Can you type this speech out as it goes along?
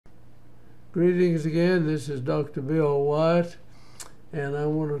Greetings again. This is Dr. Bill Wyatt, and I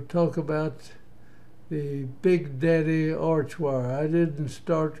want to talk about the Big Daddy arch wire. I didn't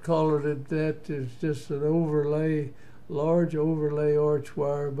start calling it that. It's just an overlay, large overlay arch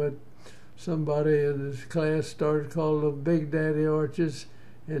wire, but somebody in this class started calling them Big Daddy arches,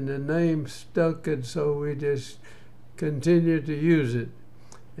 and the name stuck, and so we just continued to use it.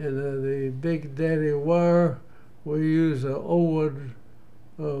 And the Big Daddy wire, we use a Owen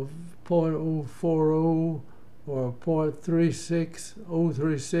of 0.040 or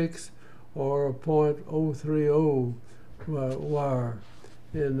 0.36036 or a 0.030 wire.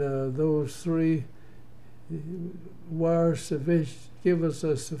 And those three wires give us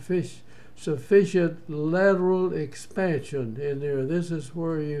a sufficient lateral expansion in there. This is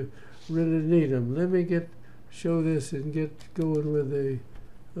where you really need them. Let me show this and get going with the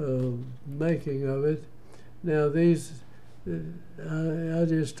making of it. Now these, I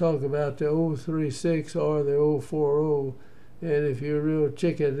just talk about the 036 or the 040, and if you're a real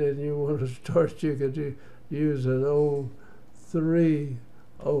chicken and you want to start, you could use an 030.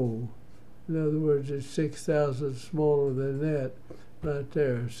 In other words, it's 6,000 smaller than that right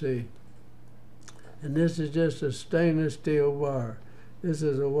there, see. And this is just a stainless steel wire. This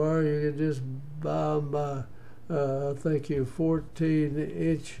is a wire you can just buy them by, I think you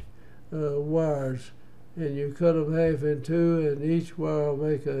 14-inch wires, and you cut them half in two, and each wire will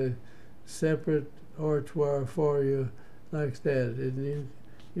make a separate arch wire for you like that. And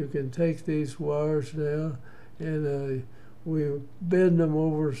you can take these wires now, and we bend them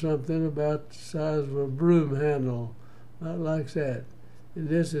over something about the size of a broom handle, like that. And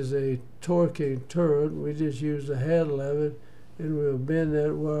this is a torquing turret. We just use the handle of it, and we'll bend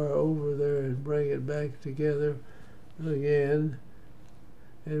that wire over there and bring it back together again.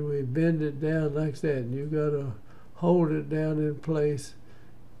 And we bend it down like that. And you got to hold it down in place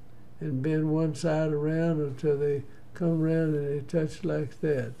and bend one side around until they come around and they touch like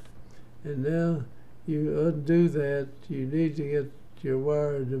that. And now you undo that. You need to get your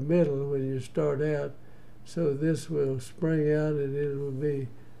wire in the middle when you start out, so this will spring out and it will be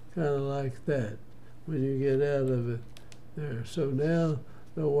kind of like that when you get out of it there. So now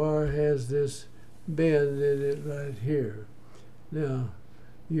the wire has this bend in it right here. Now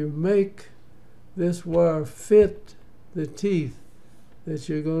you make this wire fit the teeth that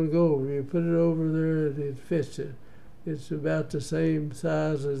you're going to go over. You put it over there and it fits it. It's about the same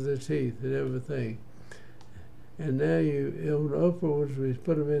size as the teeth and everything. And now on the upper ones, we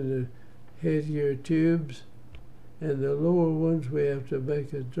put them in the headgear tubes, and the lower ones we have to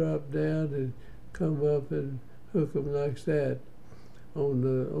make a drop down and come up and hook them like that on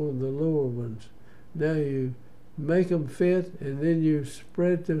the lower ones. Now you make them fit, and then you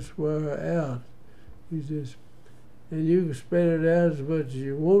spread this wire out. And you can spread it out as much as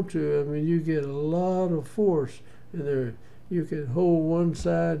you want to. I mean, you get a lot of force in there. You can hold one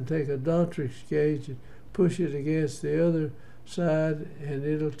side and take a Dontrix gauge and push it against the other side, and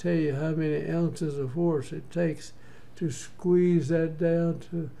it'll tell you how many ounces of force it takes to squeeze that down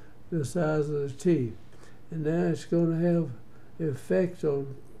to the size of the teeth. And now it's going to have effect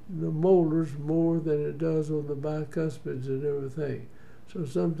on the molars more than it does on the bicuspids and everything. So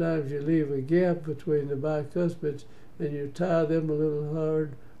sometimes you leave a gap between the bicuspids and you tie them a little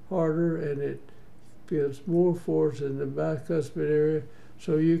harder, and it gives more force in the bicuspid area,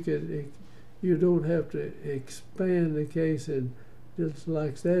 so you don't have to expand the case, and just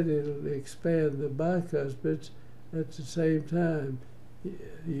like that it'll expand the bicuspids at the same time.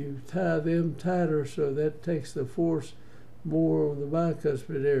 You tie them tighter, so that takes the force more on the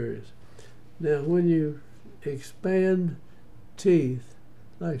bicuspid areas. Now when you expand teeth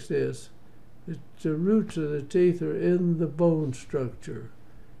like this, the roots of the teeth are in the bone structure,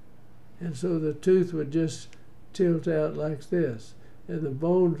 and so the tooth would just tilt out like this, and the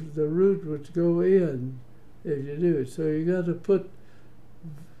root would go in if you do it. So you got to put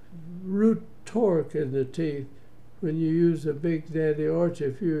root torque in the teeth when you use a Big Daddy arch,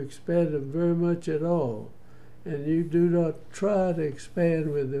 if you expand them very much at all. And you do not try to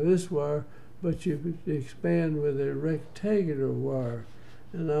expand with this wire, but you expand with a rectangular wire.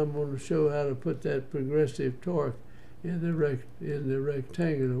 And I'm going to show how to put that progressive torque in the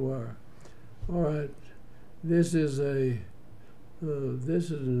rectangular wire. All right, this is an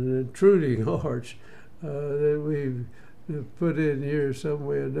intruding arch that we've put in here some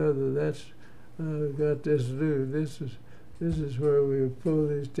way or another. That's got this new. This is where we pull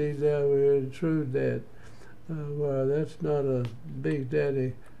these teeth out. We intrude that. Wire. That's not a Big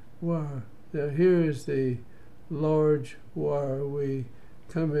Daddy wire. Now here is the large wire. We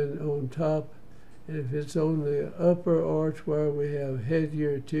come in on top, and if it's on the upper arch wire, we have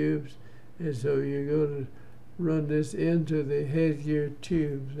headgear tubes, And so you're going to run this into the headgear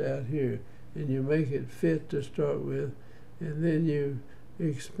tubes out here, and you make it fit to start with, and then you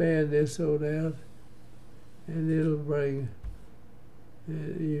expand this on out, and it'll bring,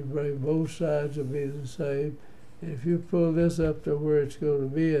 you bring both sides will be the same. And if you pull this up to where it's going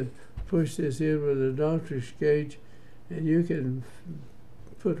to be and push this in with a Dontrich gauge, and you can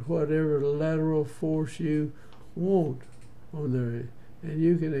put whatever lateral force you want on there, and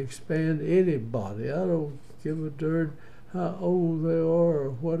you can expand anybody. I don't give a darn how old they are or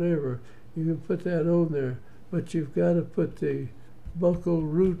whatever. You can put that on there, but you've got to put the buccal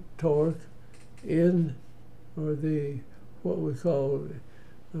root torque in, or the what we call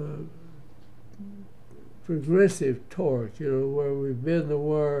progressive torque, you know, where we bend the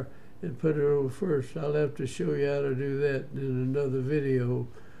wire and put it over first. I'll have to show you how to do that in another video,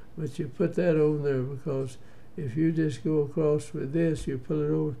 but you put that on there, because if you just go across with this, you pull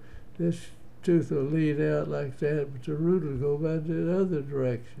it over, this tooth will lead out like that, but the root will go back to the other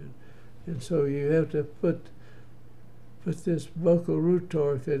direction. And so you have to put this buccal root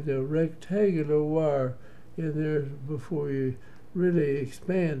torque and the rectangular wire in there before you really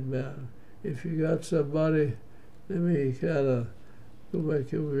expand. Now, if you got somebody, let me kind of go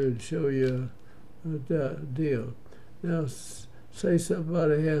back over here and show you a deal. Now, say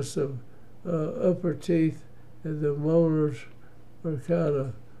somebody has some upper teeth and the molars are kind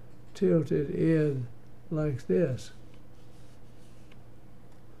of tilted in like this.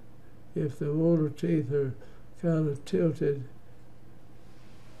 If the molar teeth are kind of tilted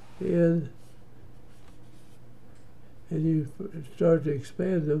in and you start to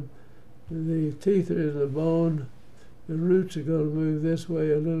expand them, the teeth are in the bone, the roots are going to move this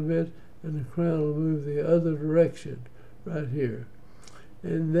way a little bit, and the crown will move the other direction right here.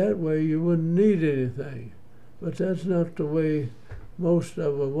 And that way you wouldn't need anything. But that's not the way most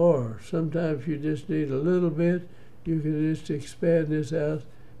of them are. Sometimes you just need a little bit. You can just expand this out,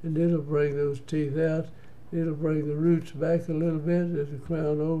 and it'll bring those teeth out. It'll bring the roots back a little bit, and the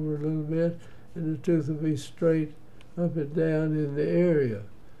crown over a little bit, and the tooth will be straight up and down in the area.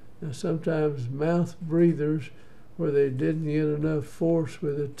 Now, sometimes mouth breathers, where they didn't get enough force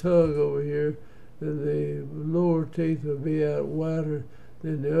with the tug over here, then the lower teeth will be out wider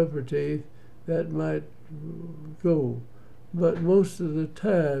than the upper teeth. That might go. But most of the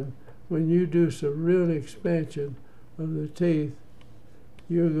time, when you do some real expansion of the teeth,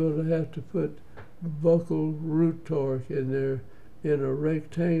 you're going to have to put buccal root torque in there in a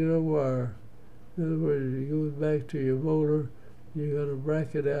rectangular wire. In other words, you go back to your molar, you're going to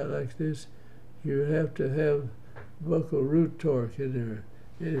bracket out like this. You have to have buccal root torque in there.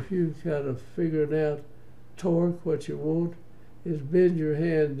 And if you kind of figured out torque, what you want is bend your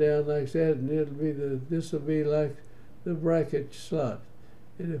hand down like that, and it'll be this will be like the bracket slot.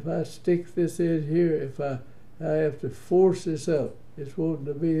 And if I stick this in here, if I have to force this up, it's wanting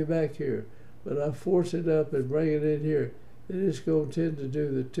to be back here, but I force it up and bring it in here, then it's going to tend to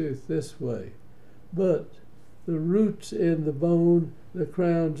do the tooth this way. But the roots in the bone, the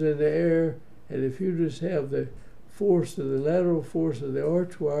crown's in the air, and if you just have the force of the lateral force of the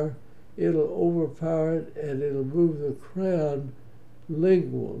arch wire, it'll overpower it and it'll move the crown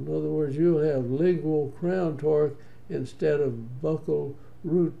lingual. In other words, you'll have lingual crown torque instead of buccal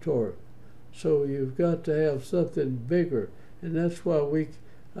root torque. So you've got to have something bigger, and that's why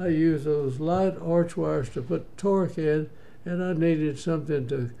I use those light arch wires to put torque in, and I needed something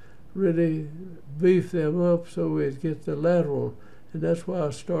to really beef them up so we'd get the lateral. And that's why I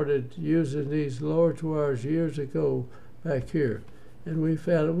started using these large wires years ago back here. And we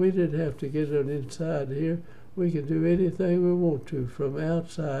found that we didn't have to get it inside here. We can do anything we want to from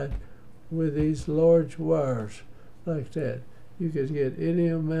outside with these large wires like that. You can get any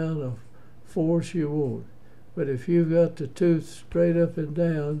amount of force you want. But if you've got the tooth straight up and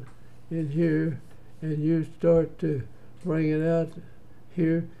down in here, and you start to bring it out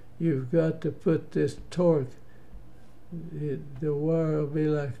here, you've got to put this torque. The wire will be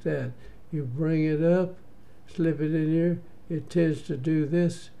like that. You bring it up, slip it in here, it tends to do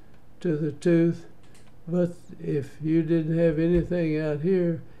this to the tooth. But if you didn't have anything out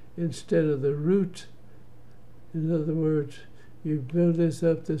here, instead of the root, in other words, you build this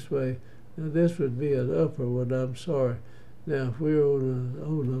up this way. Now this would be an upper one, I'm sorry. Now if we're on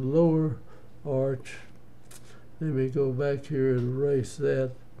a lower arch, let me go back here and erase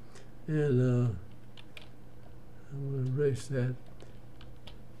that. And I'm going to erase that.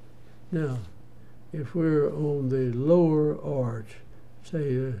 Now, if we're on the lower arch,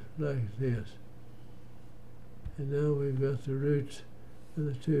 say like this, and now we've got the roots of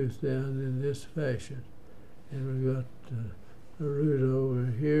the tooth down in this fashion, and we've got a root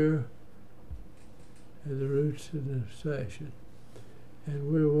over here, and the roots in this fashion.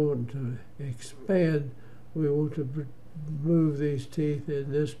 And we want to expand. We want to move these teeth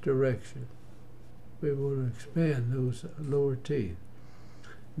in this direction. We want to expand those lower teeth.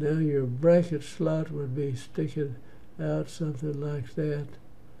 Now your bracket slot would be sticking out something like that.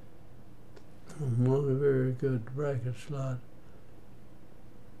 One very good bracket slot.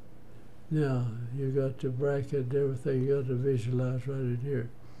 Now you got the bracket and everything. You got to visualize right in here.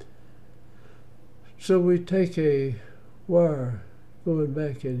 So we take a wire going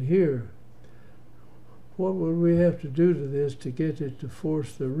back in here. What would we have to do to this to get it to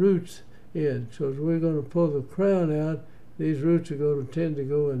force the roots in? So as we're going to pull the crown out, these roots are going to tend to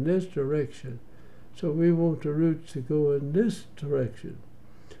go in this direction. So we want the roots to go in this direction.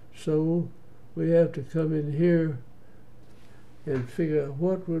 So we have to come in here and figure out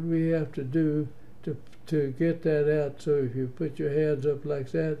what would we have to do to get that out. So if you put your hands up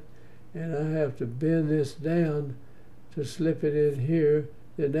like that, and I have to bend this down to slip it in here,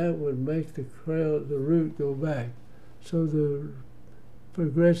 then that would make the root go back. So the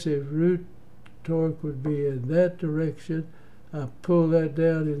progressive root torque would be in that direction. I pull that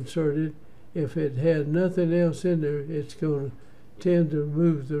down, insert it. If it had nothing else in there, it's going to tend to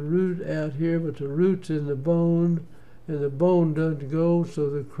move the root out here, but the root's in the bone, and the bone doesn't go, so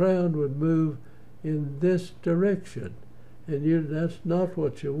the crown would move in this direction. And that's not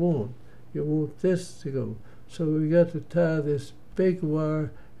what you want. You want this to go. So we got to tie this big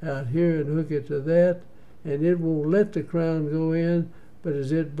wire out here and hook it to that, and it won't let the crown go in, but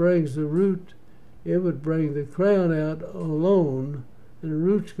as it brings the root, it would bring the crown out alone, and the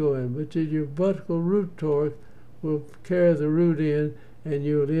roots go in. But then your vertical root torque will carry the root in, and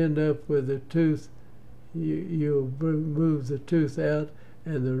you'll end up with the tooth. You'll move the tooth out,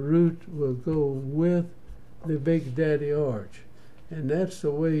 and the root will go with the big daddy arch. And that's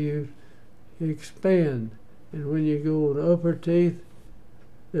the way you expand. And when you go on upper teeth,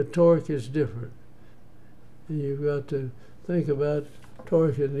 the torque is different. And you've got to think about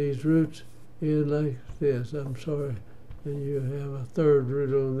torquing these roots in like this. I'm sorry. And you have a third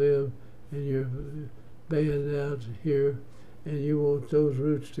root on them, and you're band out here, and you want those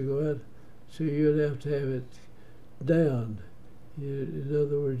roots to go out. So you'd have to have it down. In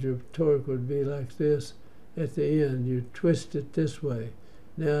other words, your torque would be like this at the end. You twist it this way.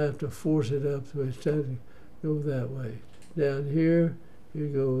 Now I have to force it up so it's trying to go that way. Down here, you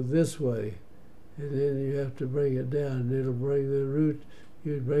go this way, and then you have to bring it down, and it'll bring the root.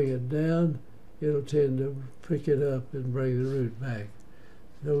 You bring it down, it'll tend to pick it up and bring the root back.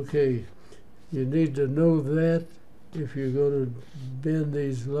 Okay, you need to know that if you're going to bend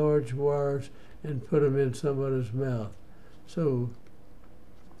these large wires and put them in somebody's mouth. So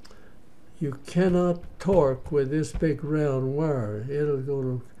you cannot torque with this big round wire.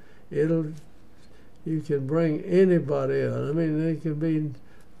 You can bring anybody out. I mean, they can be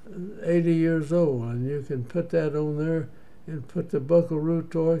 80 years old, and you can put that on there and put the buccal root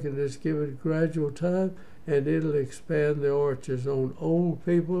torque and just give it gradual time, and it'll expand the arches on old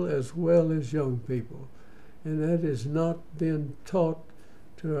people as well as young people. And that has not been taught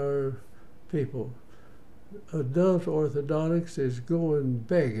to our people. Adult orthodontics is going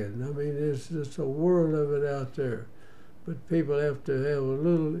begging. I mean, there's just a world of it out there. But people have to have a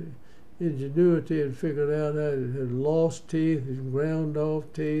little ingenuity and figure out how to have lost teeth and ground off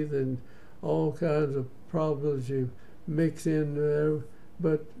teeth and all kinds of problems you mix in there.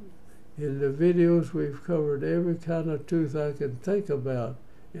 But in the videos, we've covered every kind of tooth I can think about.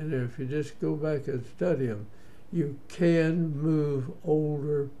 And if you just go back and study them, you can move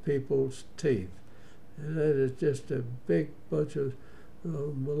older people's teeth. And that is just a big bunch of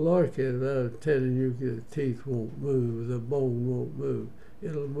malarkey about telling you the teeth won't move, the bone won't move.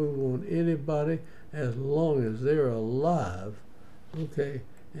 It'll move on anybody as long as they're alive. Okay,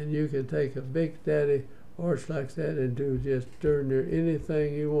 and you can take a big daddy arch like that and do just darn near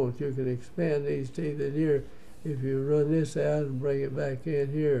anything you want. You can expand these teeth in here if you run this out and bring it back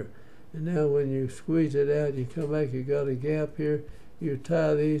in here. And now when you squeeze it out, you come back, you got a gap here, you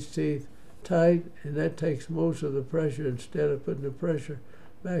tie these teeth tight, and that takes most of the pressure. Instead of putting the pressure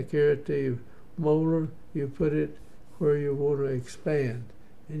back here at the molar, you put it where you want to expand,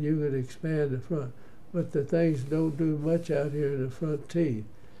 and you can expand the front. But the things don't do much out here in the front teeth.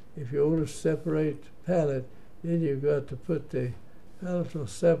 If you want to separate the palate, then you've got to put the palatal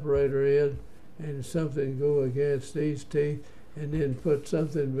separator in and something go against these teeth, and then put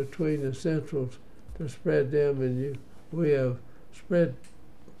something between the centrals to spread them. And we have spread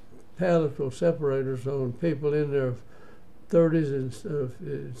palatal separators on people in their 30s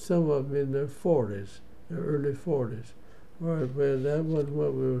and some of them in their 40s, their early 40s. All right, well, that wasn't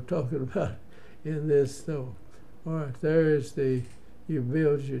what we were talking about in this though. All right, there is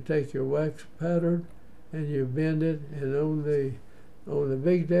you take your wax pattern and you bend it, and on the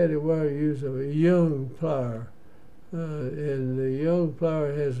Big Daddy wire you use a young plier. And the young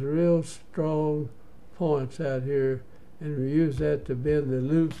plier has real strong points out here, and we use that to bend the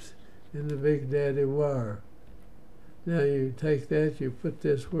loops in the Big Daddy wire. Now you take that, you put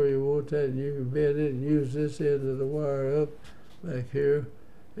this where you want that, and you can bend it and use this end of the wire up back here.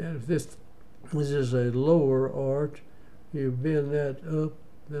 And if this is a lower arch, you bend that up.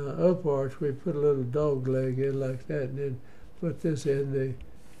 Now up arch, we put a little dog leg in like that, and then put this in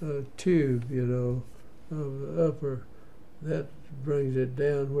the tube, you know, of the upper. That brings it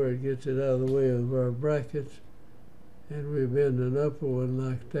down where it gets it out of the way of our brackets, and we bend an upper one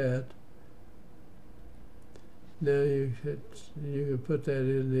like that. Now you can put that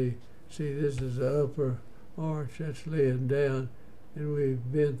in the, see, this is the upper arch that's laying down, and we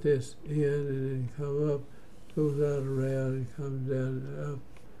bent this in and then come up, goes out around and comes down up,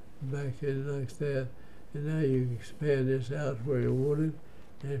 back in like that. And now you can expand this out where you want it.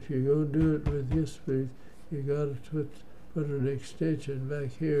 And if you're going to do it with this piece, you got to put an extension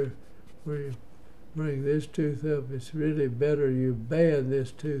back here where you bring this tooth up. It's really better you band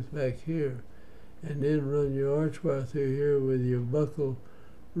this tooth back here, and then run your arch wire through here with your buccal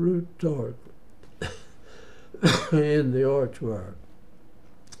root torque in the arch wire.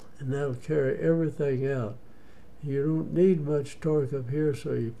 And that'll carry everything out. You don't need much torque up here,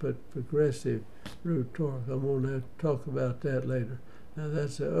 so you put progressive root torque. I'm going to have to talk about that later. Now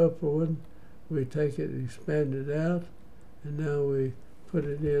that's the upper one. We take it and expand it out, and now we put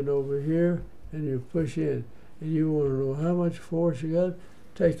it in over here, and you push in. And you want to know how much force you got?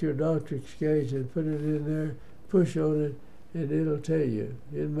 Take your Doctrix gauge and put it in there, push on it, and it'll tell you.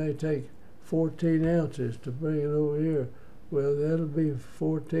 It may take 14 ounces to bring it over here. Well, that'll be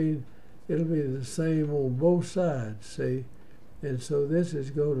 14. It'll be the same on both sides, see? And so this is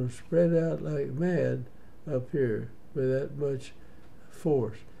going to spread out like mad up here with that much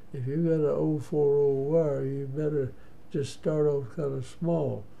force. If you've got an 040 wire, you better just start off kind of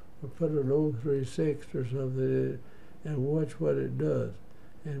small, or put an 036 or something in it and watch what it does.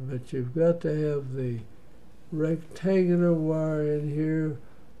 But you've got to have the rectangular wire in here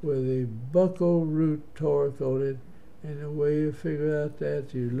with the buccal root torque on it. And the way you figure out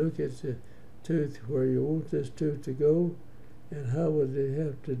that, you look at the tooth where you want this tooth to go, and how would they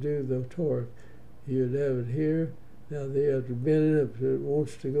have to do the torque? You'd have it here. Now they have to bend it up so it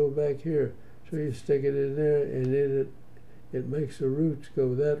wants to go back here. So you stick it in there, and then it makes the roots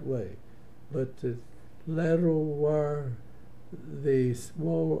go that way. But the lateral wire, the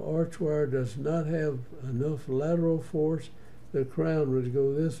small arch wire, does not have enough lateral force. The crown would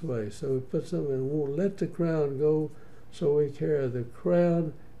go this way. So we put something and won't let the crown go, so we carry the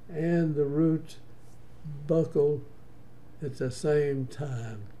crown and the root buckle at the same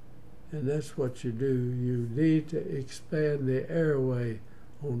time. And that's what you do. You need to expand the airway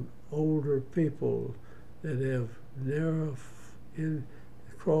on older people that have narrow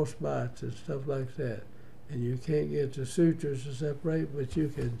cross bites and stuff like that. And you can't get the sutures to separate, but you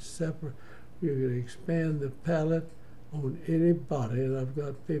can separate. You can expand the palate on any body. And I've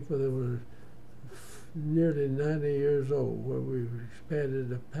got people that were nearly 90 years old where we've expanded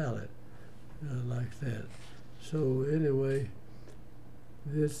the palate like that. So anyway,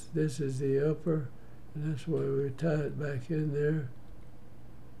 this is the upper, and that's why we tie it back in there.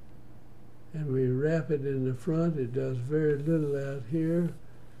 And we wrap it in the front. It does very little out here.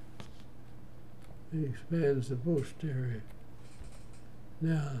 It expands the posterior.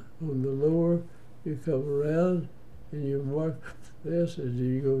 Now, on the lower, you come around and you mark this as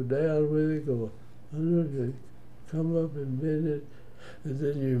you go down with it, go under it, come up and bend it, and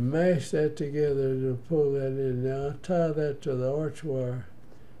then you mash that together to pull that in. Now, I tie that to the arch wire.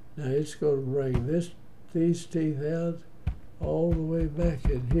 Now, it's going to bring these teeth out all the way back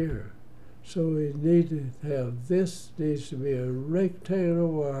in here. So we need to have, this needs to be a rectangular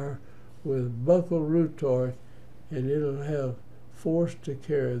wire with buccal root torque, and it'll have force to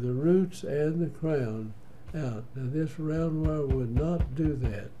carry the roots and the crown out. Now this round wire would not do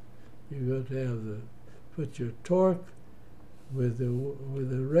that. You've got to have put your torque with the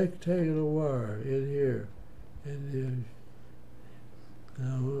rectangular wire in here. And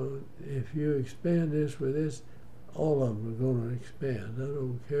now if you expand this with this, all of them are going to expand. I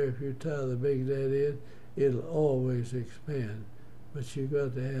don't care if you tie the Big Daddy in, it'll always expand. But you've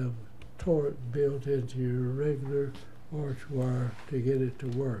got to have torque built into your regular arch wire to get it to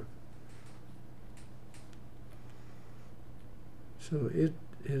work. So it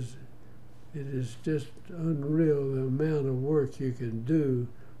is just unreal the amount of work you can do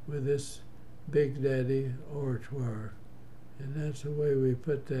with this Big Daddy arch wire. And that's the way we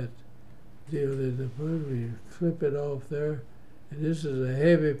put that deal in the foot. We clip it off there. And this is a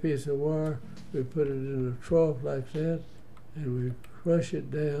heavy piece of wire. We put it in a trough like that, and we crush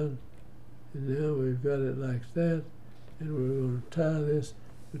it down. And now we've got it like that. And we're going to tie this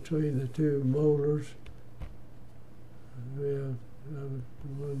between the two molars. Well,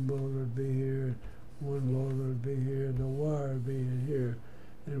 one molar would be here, one molar would be here, and the wire would be in here.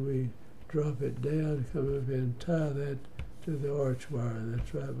 And we drop it down, come up and tie that to the arch wire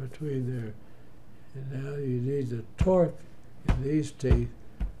that's right between there. And now you need the torque in these teeth.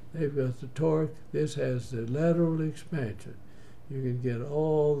 They've got the torque. This has the lateral expansion. You can get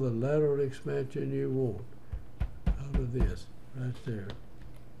all the lateral expansion you want out of this right there.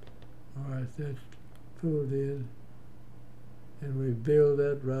 All right, that's pulled in, and we build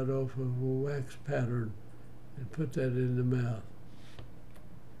that right off of a wax pattern and put that in the mouth.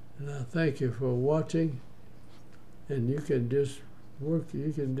 And I thank you for watching. And you can just work,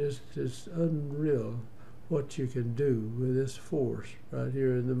 it's unreal what you can do with this force right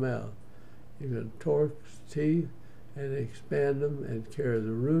here in the mouth. You can torque teeth and expand them and carry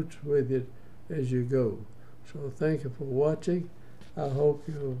the roots with it as you go. So thank you for watching. I hope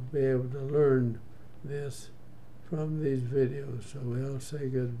you'll be able to learn this from these videos. So we'll say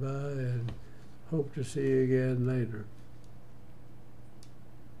goodbye and hope to see you again later.